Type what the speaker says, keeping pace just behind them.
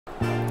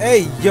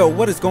Hey, yo,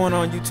 what is going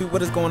on YouTube?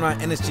 What is going on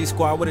NSG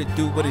squad? What it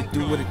do? What it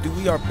do? What it do?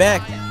 We are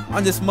back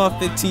on this month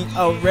 15,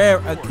 a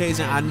rare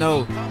occasion. I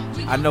know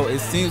it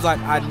seems like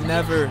I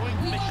never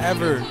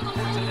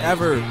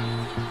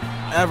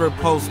ever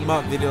post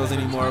MUT videos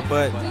anymore,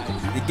 but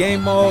the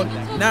game mode,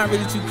 not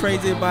really too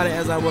crazy about it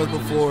as I was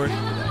before.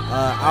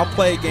 I'll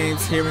play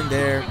games here and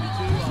there,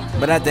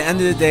 but at the end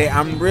of the day,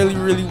 I'm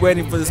really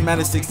waiting for this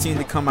Madden 16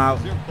 to come out.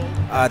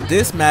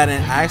 This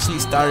Madden, I actually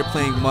started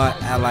playing MUT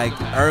at like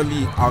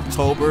early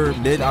October,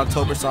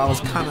 mid-October, so I was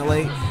kind of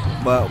late.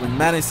 But when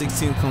Madden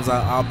 16 comes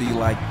out, I'll be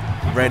like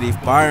ready,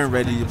 fire and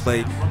ready to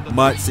play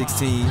MUT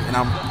 16. And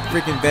I'm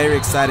freaking very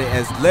excited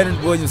as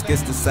Leonard Williams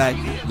gets the sack.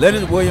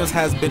 Leonard Williams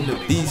has been the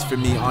beast for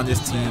me on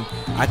this team.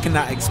 I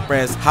cannot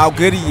express how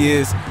good he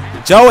is.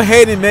 Joe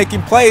Hayden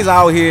making plays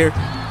out here,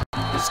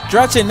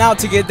 stretching out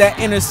to get that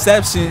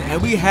interception,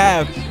 and we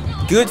have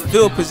good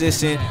field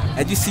position.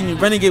 As you see me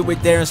running it with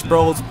Darren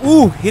Sproles.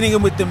 Ooh, hitting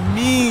him with the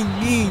mean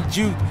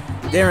juke.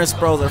 Darren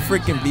Sproles, a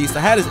freaking beast. I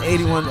had his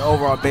 81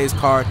 overall base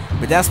card,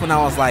 but that's when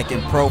I was like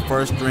in pro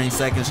first string,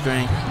 second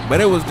string.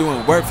 But it was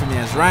doing work for me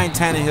as Ryan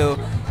Tannehill,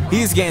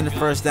 he's getting the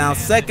first down.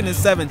 2nd and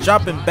 7,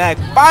 dropping back,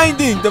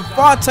 finding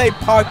Devante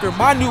Parker,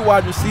 my new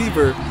wide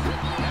receiver.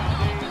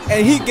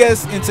 And he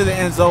gets into the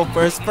end zone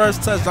for his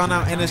first touchdown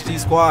on NSG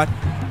squad.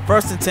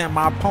 1st and 10,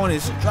 my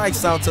opponent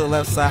strikes out to the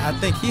left side.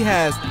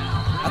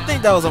 I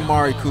think that was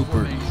Amari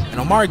Cooper. And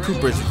Amari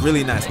Cooper is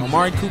really nice.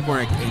 Amari Cooper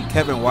and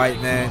Kevin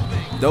White, man,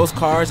 those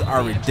cards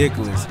are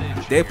ridiculous.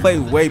 They play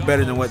way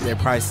better than what their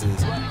price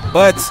is.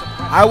 But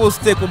I will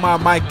stick with my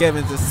Mike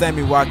Evans and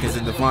Sammy Watkins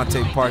and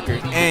Devante Parker.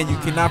 And you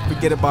cannot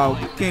forget about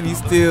Kenny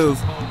Stills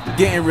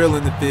getting real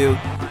in the field.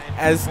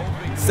 As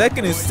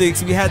 2nd and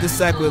 6, we had the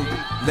sack with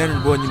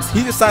Leonard Williams.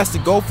 He decides to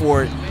go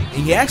for it,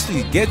 and he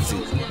actually gets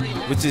it,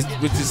 which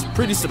is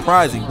pretty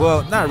surprising.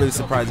 Well, not really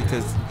surprising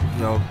because,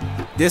 you know,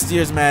 this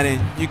year's Madden,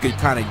 you could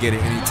kind of get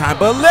it anytime.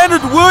 But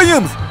Leonard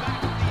Williams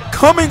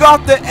coming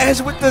off the edge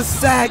with the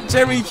sack.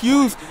 Jerry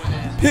Hughes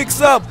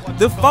picks up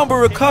the fumble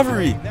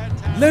recovery.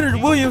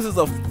 Leonard Williams is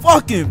a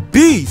fucking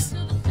beast.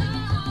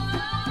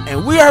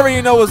 And we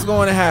already know what's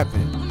going to happen.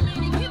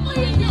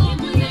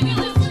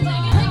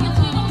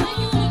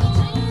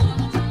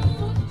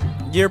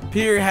 Your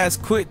peer has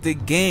quit the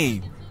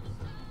game.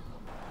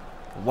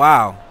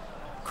 Wow.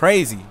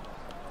 Crazy.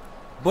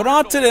 But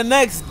on to the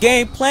next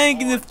game,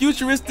 playing in the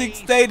futuristic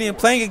stadium,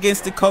 playing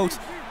against the coach.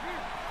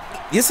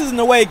 This is an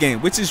away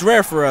game, which is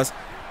rare for us.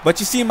 But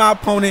you see my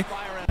opponent.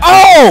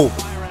 Oh!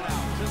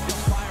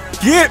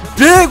 Get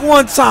big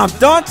one time.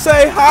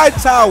 Dante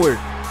Hightower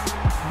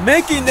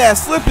making that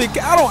slipping.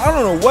 I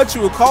don't know what you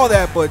would call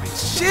that, but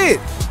shit.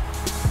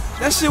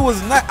 That shit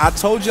was not. I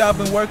told you I've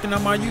been working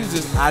on my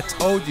users. I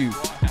told you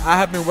I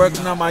have been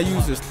working on my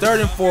users.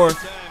 3rd and 4,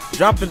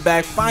 dropping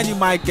back, finding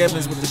Mike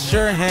Evans with the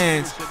sure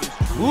hands.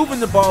 Moving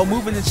the ball,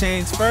 moving the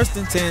chains. 1st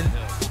and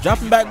 10,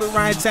 dropping back with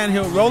Ryan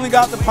Tannehill, rolling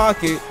out the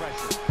pocket.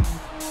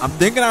 I'm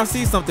thinking I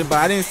see something, but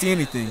I didn't see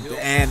anything.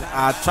 And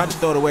I tried to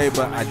throw it away,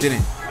 but I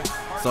didn't.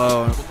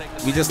 So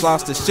we just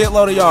lost a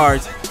shitload of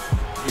yards.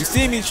 You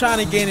see me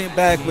trying to gain it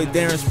back with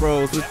Darren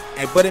Sproles,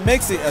 but it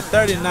makes it a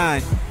 3rd and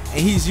 9. And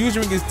he's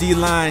using his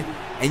D-line.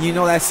 And you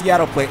know that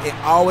Seattle play, it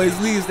always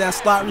leaves that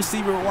slot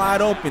receiver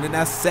wide open. And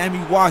that's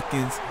Sammy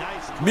Watkins.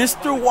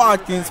 Mr.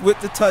 Watkins with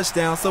the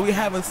touchdown. So we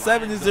have a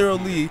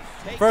 7-0 lead.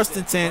 1st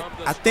and 10.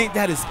 I think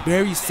that is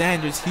Barry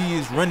Sanders he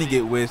is running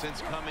it with.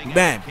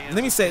 Man,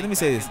 let me say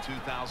this.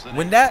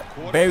 When that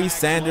Barry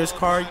Sanders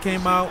card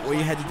came out, where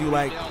you had to do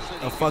like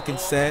a fucking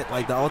set,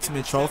 like the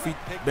ultimate trophy,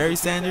 Barry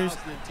Sanders,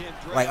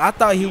 like I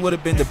thought he would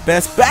have been the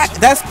best back.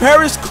 That's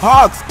Parrish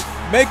Cox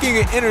making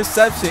an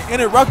interception,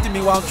 interrupting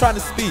me while I'm trying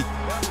to speak.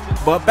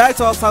 But back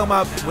to what I was talking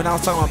about when I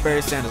was talking about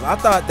Barry Sanders. I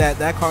thought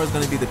that card was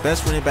going to be the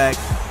best running back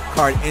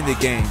card in the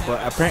game,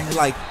 but apparently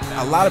like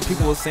a lot of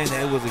people were saying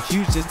that it was a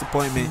huge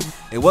disappointment.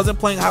 It wasn't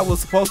playing how it was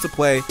supposed to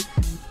play.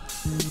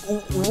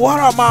 What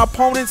are my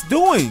opponents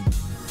doing?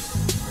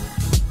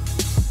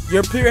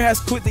 Your peer has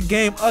quit the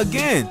game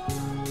again.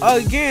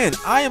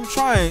 I am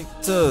trying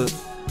to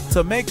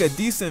make a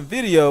decent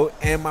video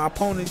and my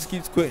opponents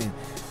keeps quitting.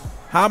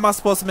 How am I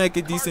supposed to make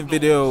a decent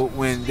video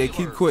when they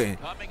keep quitting?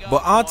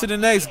 But on to the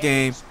next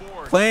game,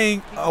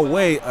 playing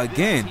away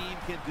again.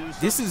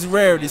 This is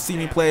rare to see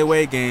me play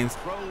away games,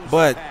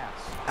 but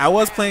I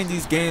was playing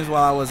these games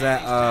while I was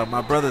at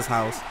my brother's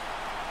house,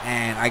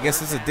 and I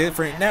guess it's a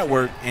different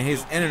network, and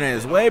his internet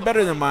is way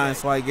better than mine,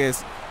 so I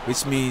guess,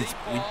 which means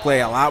we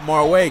play a lot more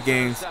away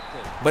games.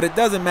 But it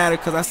doesn't matter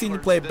because I seem to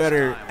play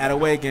better at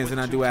away games than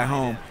I do at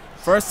home.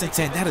 1st and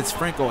 10, that is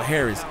Franco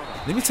Harris.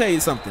 Let me tell you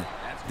something.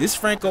 This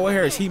Franco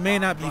Harris, he may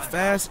not be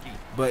fast,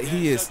 but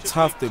he is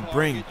tough to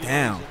bring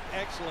down.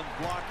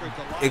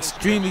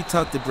 Extremely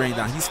tough to bring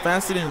down. He's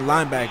faster than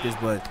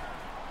linebackers, but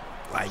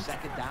like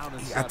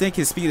I think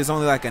his speed is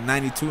only like a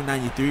 92,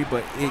 93,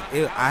 but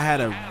I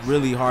had a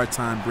really hard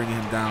time bringing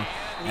him down.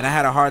 And I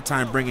had a hard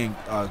time bringing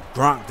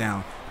Gronk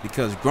down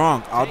because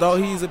Gronk, although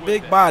he's a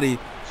big body,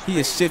 he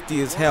is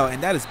shifty as hell,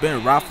 and that is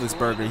Ben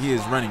Roethlisberger he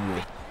is running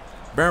with.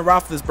 Ben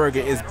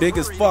Roethlisberger is big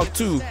as fuck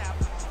too,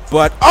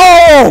 But,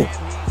 oh!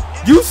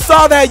 You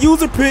saw that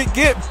user pick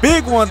get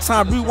big one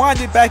time. Rewind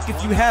it back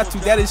if you have to.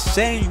 That is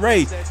Shane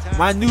Ray,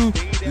 my new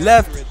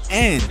left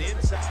end,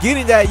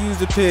 getting that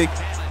user pick.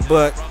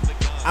 But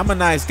I'm a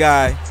nice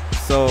guy,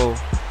 so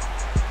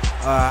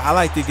I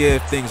like to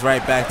give things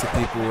right back to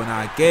people. And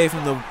I gave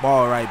him the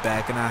ball right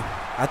back, and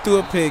I threw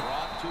a pick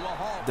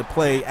the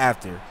play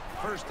after.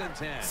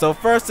 So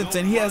 1st and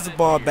 10, he has the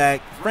ball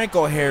back.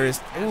 Franco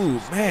Harris, ooh,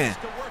 man.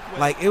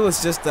 Like, it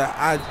was just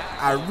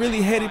I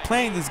really hated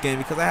playing this game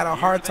because I had a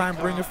hard time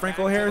bringing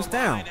Franco Harris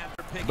down.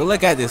 But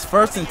look at this,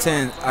 1st and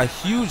 10, a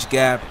huge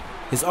gap.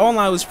 His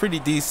O-line was pretty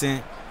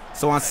decent.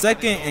 So on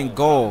 2nd and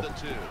goal,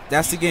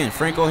 that's again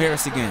Franco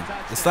Harris again.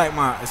 It's like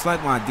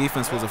my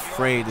defense was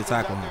afraid to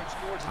tackle him.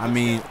 I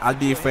mean, I'd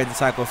be afraid to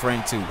tackle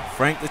Frank too.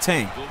 Frank the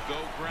Tank.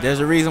 There's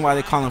a reason why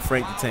they call him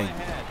Frank the Tank.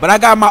 But I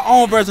got my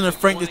own version of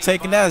Frank the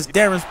Tank, and that is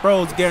Darren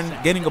Sproles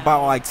getting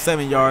about like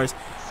 7 yards.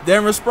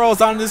 Darren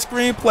Sproles on the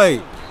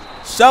screenplay,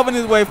 shoving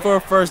his way for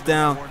a 1st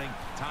down.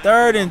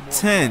 3rd and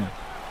 10,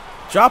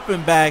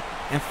 dropping back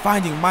and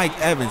finding Mike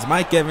Evans.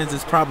 Mike Evans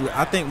is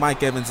I think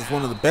Mike Evans is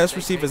one of the best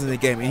receivers in the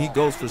game, and he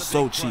goes for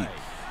so cheap.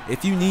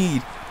 If you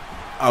need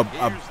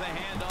a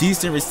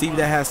decent receiver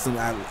that has some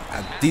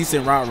a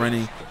decent route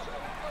running,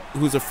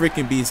 who's a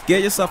freaking beast,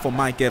 get yourself a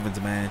Mike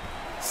Evans, man.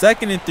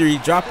 2nd and 3,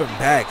 dropping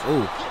back.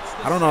 Ooh,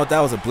 I don't know if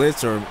that was a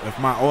blitz or if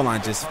my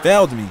O-line just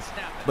failed me.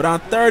 But on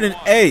 3rd and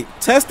 8,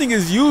 testing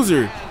his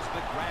user.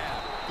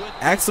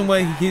 Ask him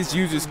what his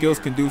user skills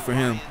can do for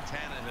him,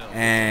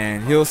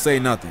 and he'll say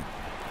nothing.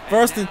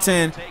 1st and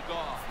 10,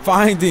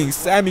 finding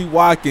Sammy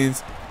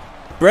Watkins,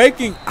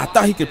 breaking. I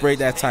thought he could break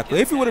that tackle.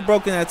 If he would have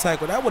broken that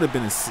tackle, that would have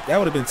been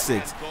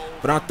 6.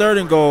 But on 3rd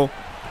and goal,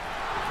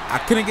 I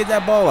couldn't get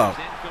that ball out.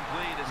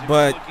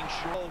 But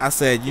I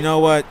said, you know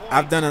what?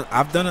 I've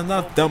done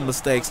enough dumb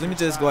mistakes. Let me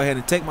just go ahead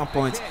and take my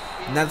points.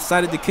 And I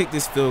decided to kick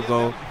this field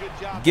goal,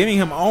 giving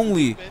him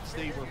only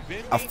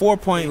a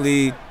 4-point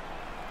lead.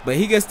 But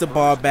he gets the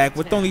ball back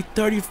with only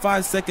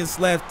 35 seconds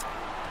left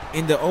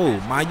in the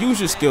my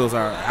user skills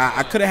are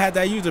I could have had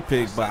that user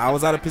pick, but I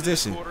was out of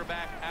position.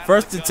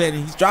 1st and 10,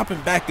 he's dropping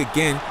back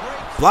again,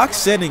 block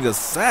shedding a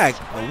sack,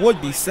 a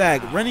would-be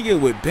sack, running it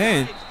with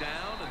Ben,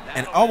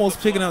 and almost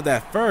picking up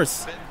that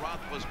 1st.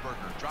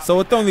 So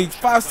with only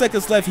 5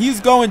 seconds left, he's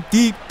going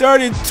deep. 3rd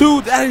and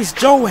 2, that is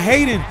Joe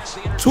Hayden.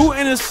 2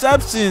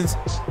 interceptions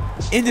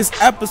in this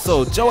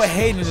episode. Joe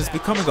Hayden is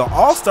becoming an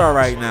all-star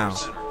right now.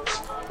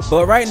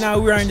 But right now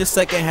we are in the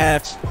 2nd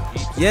half.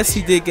 Yes,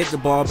 he did get the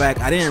ball back.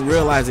 I didn't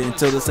realize it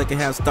until the 2nd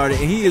half started.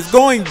 And he is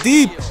going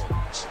deep.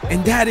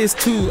 And that is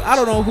to, I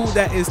don't know who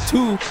that is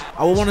to.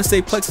 I would want to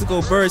say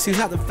Plexico Burst. He's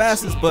not the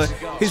fastest, but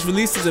his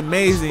release is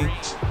amazing.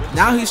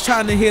 Now he's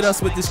trying to hit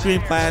us with the screen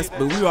pass,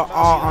 but we are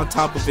all on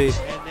top of it.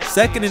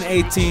 2nd and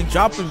 18,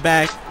 dropping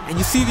back. And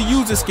you see the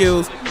user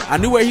skills. I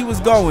knew where he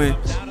was going.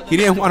 He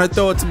didn't want to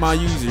throw it to my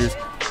users.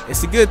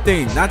 It's a good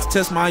thing not to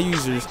test my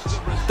users.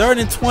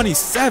 3rd and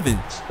 27.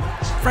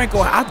 Franco,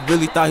 I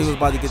really thought he was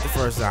about to get the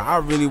 1st down. I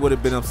really would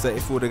have been upset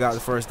if he would have got the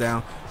 1st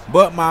down.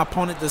 But my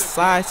opponent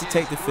decides to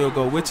take the field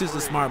goal, which is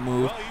a smart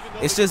move.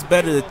 It's just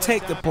better to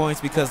take the points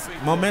because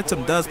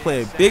momentum does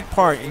play a big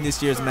part in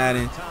this year's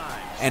Madden.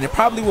 And it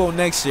probably will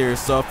next year.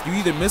 So if you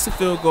either miss a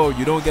field goal or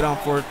you don't get on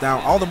 4th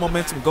down, all the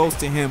momentum goes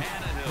to him.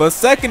 But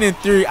 2nd and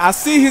 3, I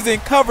see he's in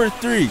cover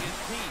 3.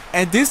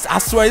 And this, I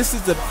swear, this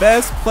is the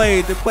best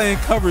play to play in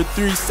cover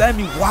 3.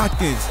 Sammy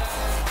Watkins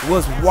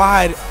was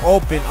wide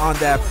open on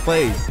that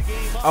play.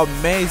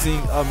 Amazing,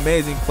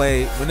 amazing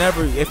play.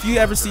 If you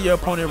ever see your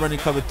opponent running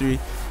cover 3,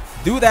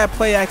 do that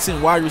play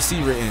action wide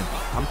receiver in.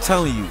 I'm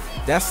telling you,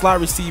 that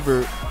slot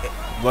receiver,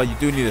 well, you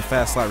do need a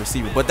fast slot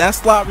receiver, but that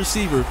slot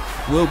receiver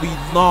will be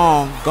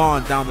long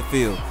gone down the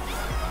field.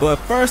 But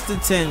 1st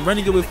and 10,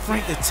 running it with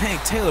Frank the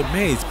Tank, Taylor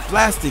Mays,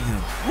 blasting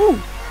him. Woo!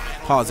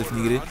 Pause if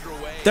needed.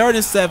 3rd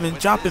and 7,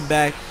 dropping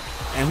back.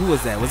 And who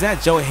was that? Was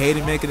that Joe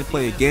Hayden making the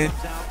play again?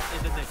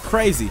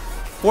 Crazy.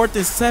 4th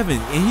and 7,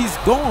 and he's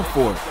going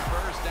for it.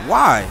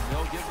 Why?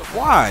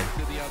 Why?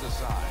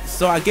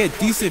 So I get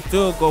decent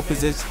field goal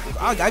position.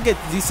 I get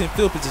decent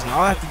field position.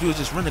 All I have to do is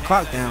just run the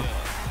clock down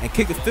and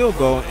kick a field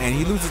goal, and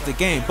he loses the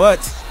game. But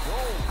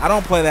I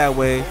don't play that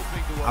way.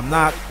 I'm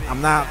not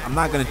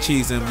gonna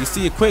cheese him. You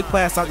see a quick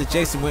pass out to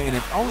Jason Witten.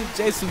 If only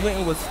Jason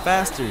Witten was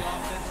faster,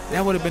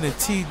 that would have been a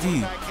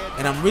TD.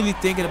 And I'm really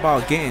thinking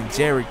about getting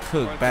Jared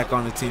Cook back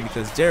on the team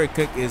because Jared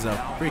Cook is a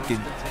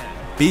freaking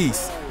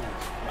beast.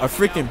 A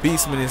freaking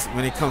beast when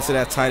it comes to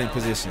that tight end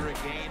position.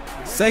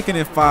 2nd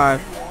and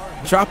 5,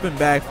 dropping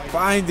back,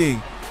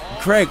 finding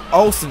Greg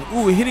Olsen.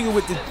 Ooh, hitting it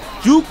with the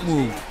juke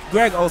move.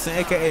 Greg Olsen,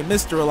 aka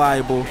Mr.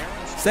 Reliable.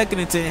 2nd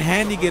and 10,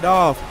 handing it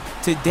off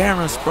to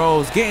Darren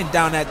Sproles, getting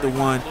down at the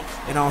 1.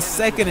 And on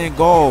 2nd and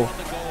goal,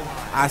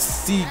 I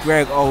see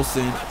Greg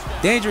Olsen.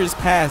 Dangerous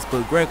pass,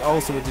 but Greg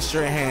Olsen with the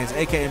sure hands,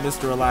 aka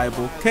Mr.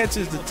 Reliable,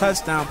 catches the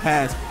touchdown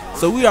pass.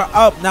 So we are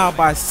up now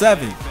by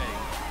 7.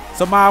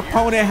 So my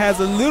opponent has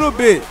a little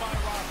bit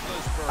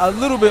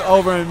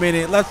over a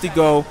minute left to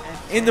go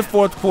in the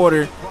 4th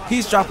quarter.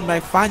 He's dropping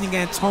back, finding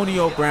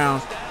Antonio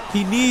Brown.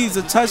 He needs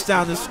a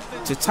touchdown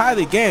to tie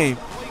the game.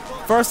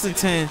 1st and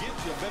 10,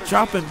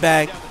 dropping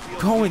back,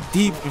 going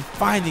deep and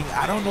finding,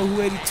 I don't know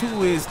who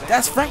 82 is.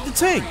 That's Frank the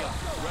Tank.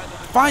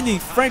 Finding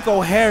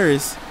Franco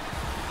Harris.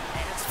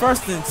 It's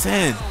 1st and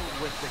 10.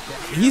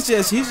 He's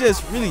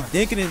just really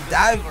dinking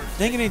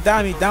and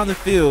diving down the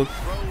field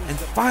and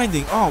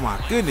finding, oh my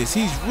goodness,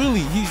 he's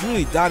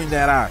really dotting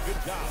that out.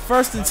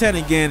 1st and 10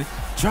 again,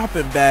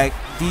 dropping back.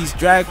 These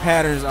drag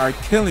patterns are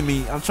killing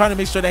me. I'm trying to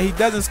make sure that he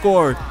doesn't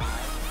score.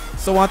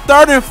 So on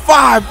 3rd and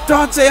 5,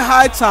 Dante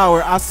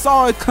Hightower, I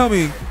saw it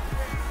coming.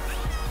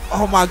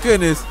 Oh my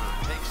goodness.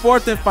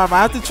 4th and 5.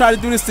 I have to try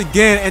to do this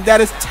again, and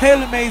that is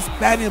Taylor Mays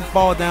batting the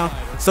ball down.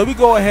 So we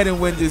go ahead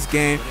and win this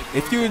game.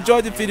 If you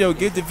enjoyed the video,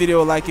 give the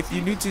video a like. If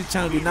you're new to the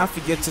channel, do not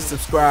forget to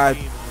subscribe.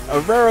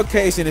 A rare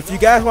occasion, if you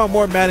guys want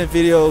more Madden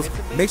videos,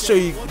 make sure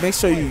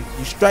you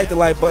strike the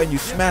like button, you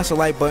smash the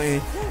like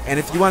button. And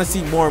if you want to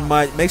see more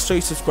MUT, make sure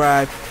you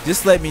subscribe.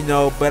 Just let me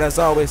know. But as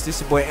always, this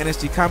is your boy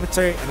NSG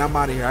Commentary, and I'm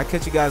out of here. I'll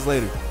catch you guys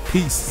later.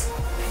 Peace.